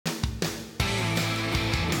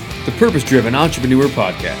the Purpose-Driven Entrepreneur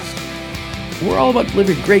Podcast. We're all about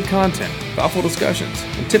delivering great content, thoughtful discussions,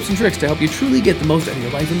 and tips and tricks to help you truly get the most out of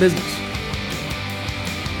your life and business.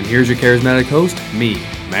 And here's your charismatic host, me,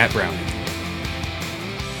 Matt Browning.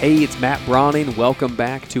 Hey, it's Matt Browning. Welcome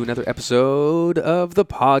back to another episode of the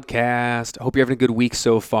podcast. I hope you're having a good week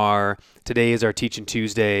so far. Today is our Teaching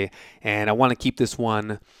Tuesday, and I want to keep this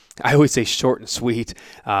one, I always say short and sweet,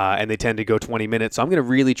 and they tend to go 20 minutes. So I'm going to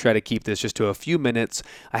really try to keep this just to a few minutes.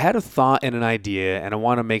 I had a thought and an idea, and I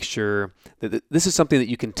want to make sure that this is something that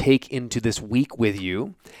you can take into this week with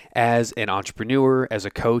you as an entrepreneur, as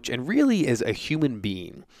a coach, and really as a human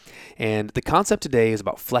being. And the concept today is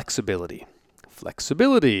about flexibility.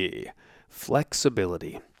 Flexibility.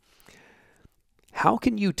 How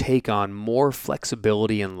can you take on more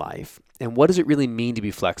flexibility in life? And what does it really mean to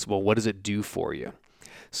be flexible? What does it do for you?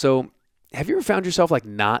 So have you ever found yourself like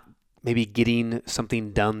not maybe getting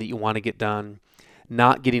something done that you want to get done,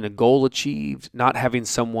 not getting a goal achieved, not having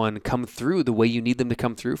someone come through the way you need them to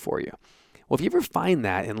come through for you? Well, if you ever find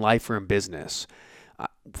that in life or in business,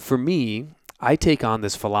 for me, I take on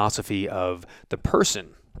this philosophy of the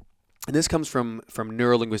person. And this comes from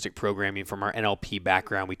neuro-linguistic programming, from our NLP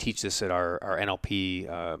background. We teach this at our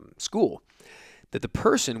NLP school, that the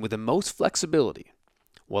person with the most flexibility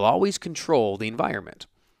will always control the environment.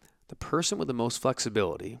 The person with the most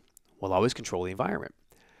flexibility will always control the environment.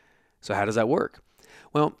 So how does that work?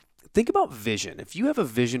 Well, think about vision. If you have a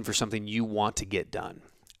vision for something you want to get done,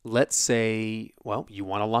 let's say, you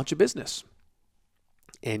want to launch a business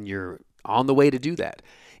and you're on the way to do that.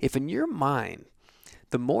 If in your mind,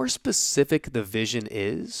 the more specific the vision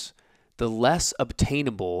is, the less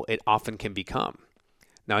obtainable it often can become.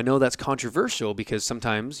 Now, I know that's controversial because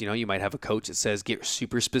sometimes, you might have a coach that says get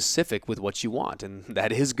super specific with what you want, and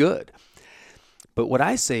that is good. But what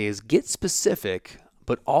I say is get specific,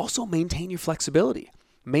 but also maintain your flexibility.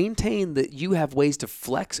 Maintain that you have ways to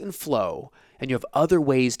flex and flow, and you have other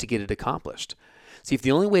ways to get it accomplished. See, if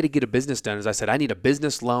the only way to get a business done is I said, I need a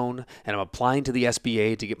business loan, and I'm applying to the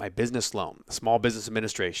SBA to get my business loan, Small Business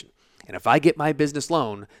Administration. And if I get my business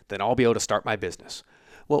loan, then I'll be able to start my business.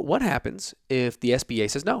 Well, what happens if the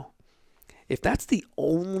SBA says no? If that's the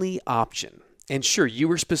only option, and sure, you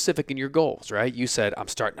were specific in your goals, right? You said, I'm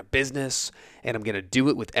starting a business and I'm going to do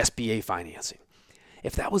it with SBA financing.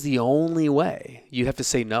 If that was the only way, you'd have to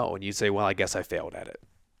say no, and you'd say, well, I guess I failed at it.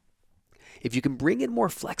 If you can bring in more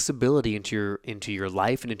flexibility into your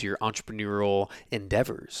life and into your entrepreneurial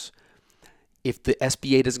endeavors, if the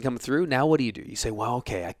SBA doesn't come through, now what do? You say, well,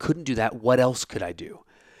 okay, I couldn't do that. What else could I do?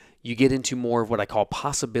 You get into more of what I call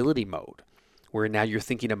possibility mode, where now you're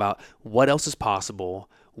thinking about what else is possible,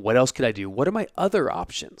 what else could I do, what are my other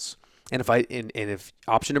options? And if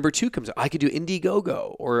option number 2 comes up, I could do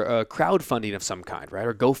Indiegogo or crowdfunding of some kind, right?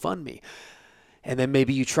 Or GoFundMe. And then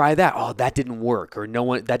maybe you try that. Oh, that didn't work, or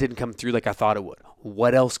that didn't come through like I thought it would.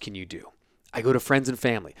 What else can you do? I go to friends and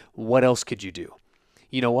family. What else could you do?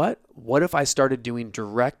 You know what? What if I started doing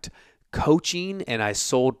direct coaching and I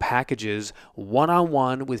sold packages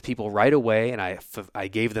one-on-one with people right away, and I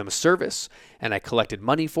gave them a service and I collected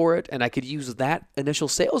money for it, and I could use that initial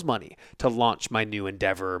sales money to launch my new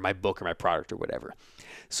endeavor, or my book, or my product, or whatever.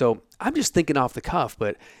 So I'm just thinking off the cuff,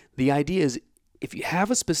 but the idea is if you have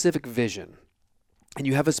a specific vision and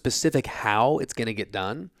you have a specific how it's going to get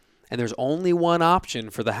done, and there's only one option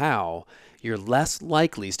for the how, you're less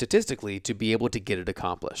likely statistically to be able to get it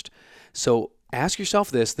accomplished. So ask yourself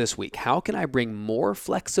this week: how can I bring more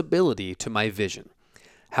flexibility to my vision?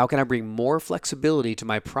 How can I bring more flexibility to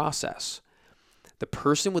my process? The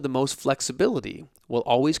person with the most flexibility will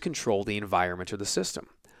always control the environment or the system.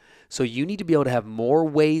 So you need to be able to have more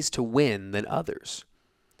ways to win than others.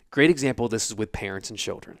 Great example of this is with parents and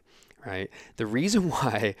children, right? The reason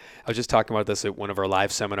why, I was just talking about this at one of our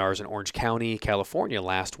live seminars in Orange County, California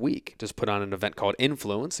last week. Just put on an event called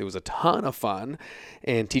Influence. It was a ton of fun,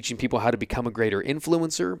 and teaching people how to become a greater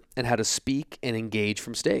influencer and how to speak and engage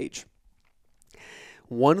from stage.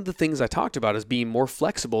 One of the things I talked about is being more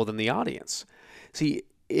flexible than the audience. See,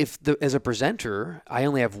 as a presenter, I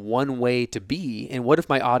only have one way to be, and what if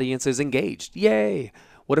my audience is engaged? Yay!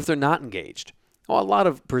 What if they're not engaged? Well, a lot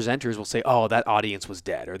of presenters will say, oh, that audience was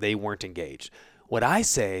dead, or they weren't engaged. What I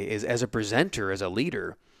say is, as a presenter, as a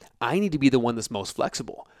leader, I need to be the one that's most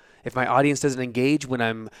flexible. If my audience doesn't engage when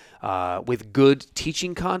I'm with good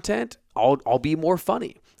teaching content, I'll be more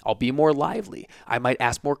funny. I'll be more lively. I might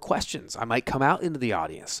ask more questions. I might come out into the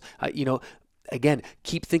audience. Again,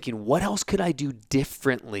 keep thinking, what else could I do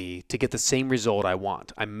differently to get the same result I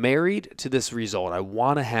want? I'm married to this result. I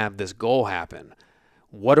want to have this goal happen.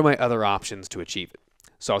 What are my other options to achieve it?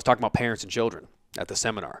 So I was talking about parents and children at the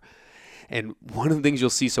seminar. And one of the things you'll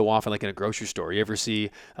see so often, like in a grocery store, you ever see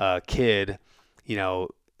a kid,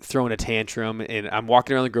 throwing a tantrum, and I'm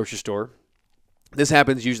walking around the grocery store. This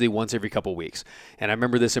happens usually once every couple weeks. And I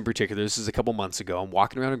remember this in particular. This is a couple months ago. I'm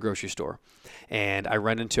walking around a grocery store and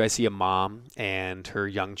I see a mom and her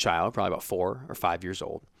young child, probably about 4 or 5 years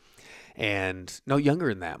old. And no, younger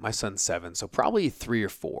than that. My son's 7, so probably 3 or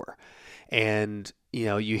 4. And,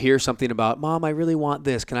 you hear something about, Mom, I really want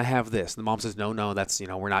this. Can I have this? And the mom says, no, that's,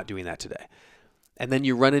 we're not doing that today. And then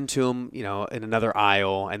you run into them, in another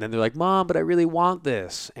aisle. And then they're like, Mom, but I really want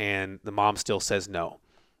this. And the mom still says no.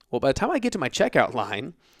 Well, by the time I get to my checkout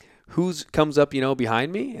line, who comes up,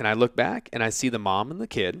 behind me? And I look back and I see the mom and the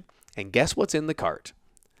kid. And guess what's in the cart?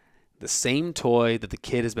 The same toy that the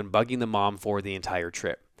kid has been bugging the mom for the entire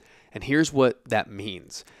trip. And here's what that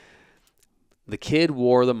means. The kid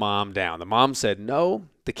wore the mom down. The mom said no.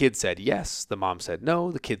 The kid said yes. The mom said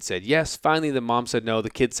no. The kid said yes. Finally, the mom said no. The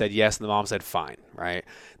kid said yes. And the mom said fine, right?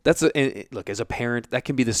 Look, as a parent, that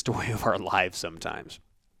can be the story of our lives sometimes.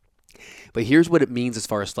 But here's what it means as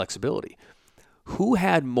far as flexibility. Who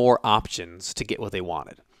had more options to get what they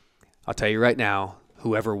wanted? I'll tell you right now,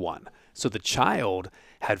 whoever won. So the child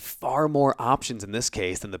had far more options in this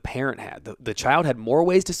case than the parent had. The child had more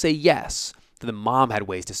ways to say yes than the mom had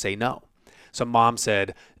ways to say no. So mom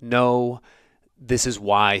said, no, this is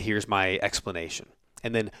why, here's my explanation.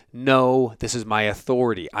 And then, no, this is my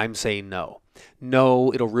authority. I'm saying no.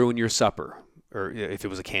 No, it'll ruin your supper. Or if it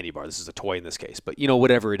was a candy bar, this is a toy in this case. But,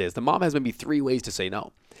 whatever it is, the mom has maybe 3 ways to say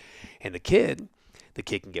no. And the kid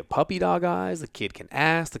can get puppy dog eyes. The kid can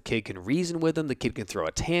ask. The kid can reason with them. The kid can throw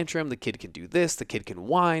a tantrum. The kid can do this. The kid can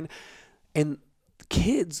whine. And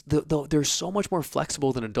kids, they're so much more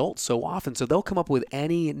flexible than adults so often. So they'll come up with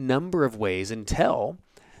any number of ways until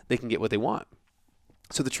they can get what they want.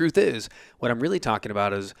 So the truth is, what I'm really talking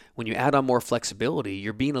about is when you add on more flexibility,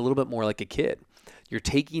 you're being a little bit more like a kid. You're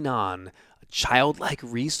taking on childlike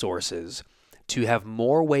resources to have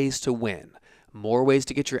more ways to win, more ways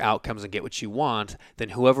to get your outcomes and get what you want than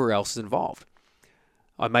whoever else is involved.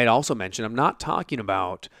 I might also mention, I'm not talking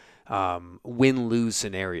about win-lose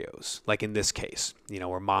scenarios, like in this case,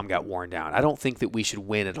 where mom got worn down. I don't think that we should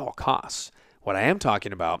win at all costs. What I am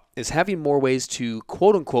talking about is having more ways to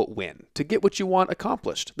quote-unquote win, to get what you want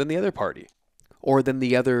accomplished than the other party or than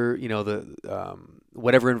the other,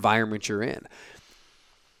 whatever environment you're in.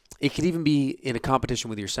 It could even be in a competition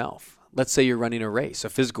with yourself. Let's say you're running a race, a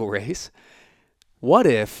physical race. What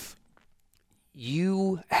if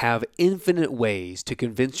you have infinite ways to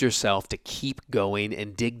convince yourself to keep going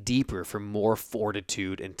and dig deeper for more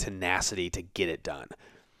fortitude and tenacity to get it done?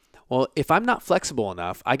 Well, if I'm not flexible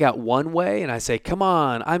enough, I got one way and I say, come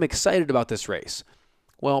on, I'm excited about this race.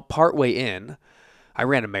 Well, partway in, I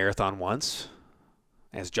ran a marathon once,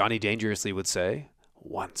 as Johnny Dangerously would say,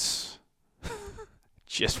 once.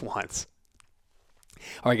 Just once.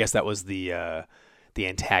 Or I guess that was the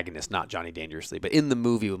antagonist, not Johnny Dangerously, but in the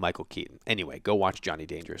movie with Michael Keaton. Anyway, go watch Johnny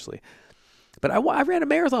Dangerously. But I ran a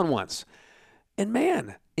marathon once. And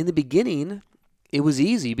man, in the beginning, it was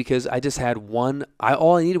easy because I just had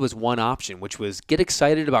all I needed was one option, which was get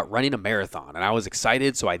excited about running a marathon. And I was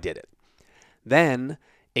excited, so I did it. Then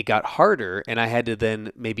it got harder, and I had to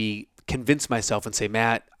then maybe convince myself and say,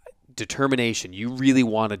 Matt, determination, you really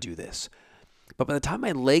want to do this. But by the time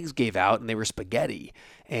my legs gave out and they were spaghetti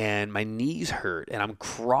and my knees hurt and I'm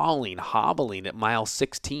crawling, hobbling at mile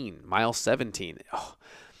 16, mile 17,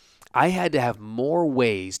 I had to have more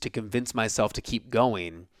ways to convince myself to keep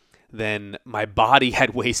going than my body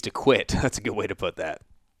had ways to quit. That's a good way to put that.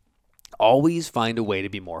 Always find a way to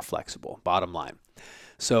be more flexible, bottom line.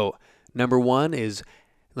 So number 1 is,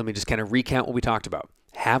 let me just kind of recount what we talked about.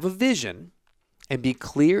 Have a vision and be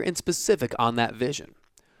clear and specific on that vision.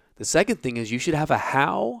 The second thing is you should have a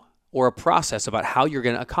how or a process about how you're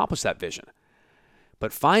going to accomplish that vision.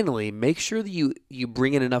 But finally, make sure that you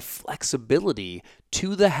bring in enough flexibility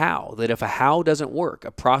to the how, that if a how doesn't work,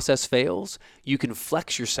 a process fails, you can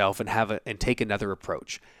flex yourself and take another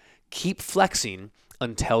approach. Keep flexing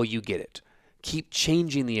until you get it. Keep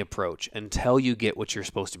changing the approach until you get what you're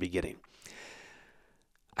supposed to be getting.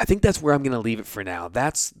 I think that's where I'm going to leave it for now.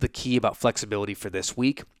 That's the key about flexibility for this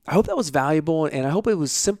week. I hope that was valuable, and I hope it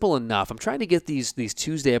was simple enough. I'm trying to get these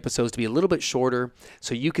Tuesday episodes to be a little bit shorter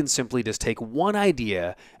so you can simply just take one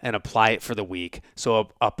idea and apply it for the week. So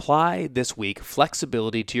apply this week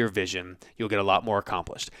flexibility to your vision. You'll get a lot more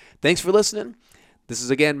accomplished. Thanks for listening. This is,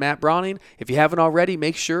 again, Matt Browning. If you haven't already,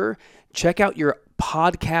 make sure check out your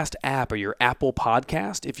podcast app or your Apple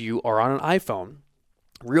Podcast if you are on an iPhone.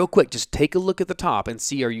 Real quick, just take a look at the top and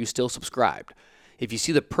see, are you still subscribed? If you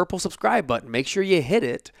see the purple subscribe button, make sure you hit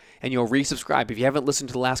it and you'll resubscribe. If you haven't listened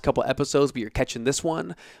to the last couple episodes, but you're catching this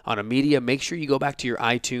one on a media, make sure you go back to your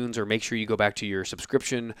iTunes or make sure you go back to your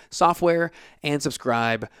subscription software and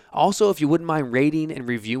subscribe. Also, if you wouldn't mind rating and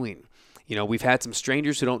reviewing. You know, we've had some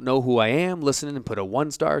strangers who don't know who I am listening and put a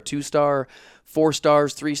 1-star, 2-star, 4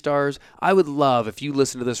 stars, 3 stars. I would love if you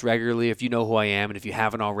listen to this regularly, if you know who I am, and if you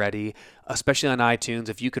haven't already, especially on iTunes,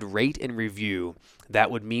 if you could rate and review, that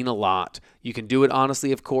would mean a lot. You can do it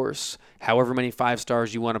honestly, of course. However many 5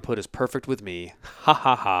 stars you want to put is perfect with me. Ha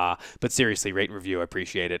ha ha. But seriously, rate and review. I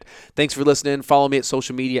appreciate it. Thanks for listening. Follow me at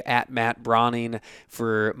social media at Matt Brawning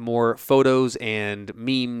for more photos and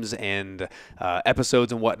memes and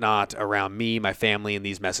episodes and whatnot around me, my family, and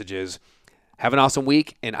these messages. Have an awesome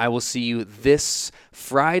week, and I will see you this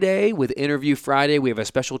Friday with Interview Friday. We have a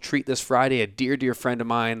special treat this Friday. A dear, dear friend of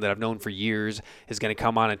mine that I've known for years is going to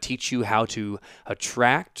come on and teach you how to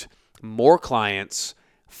attract more clients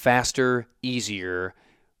faster, easier,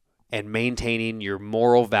 and maintaining your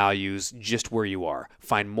moral values just where you are.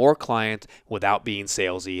 Find more clients without being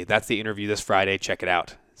salesy. That's the interview this Friday. Check it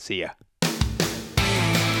out. See ya.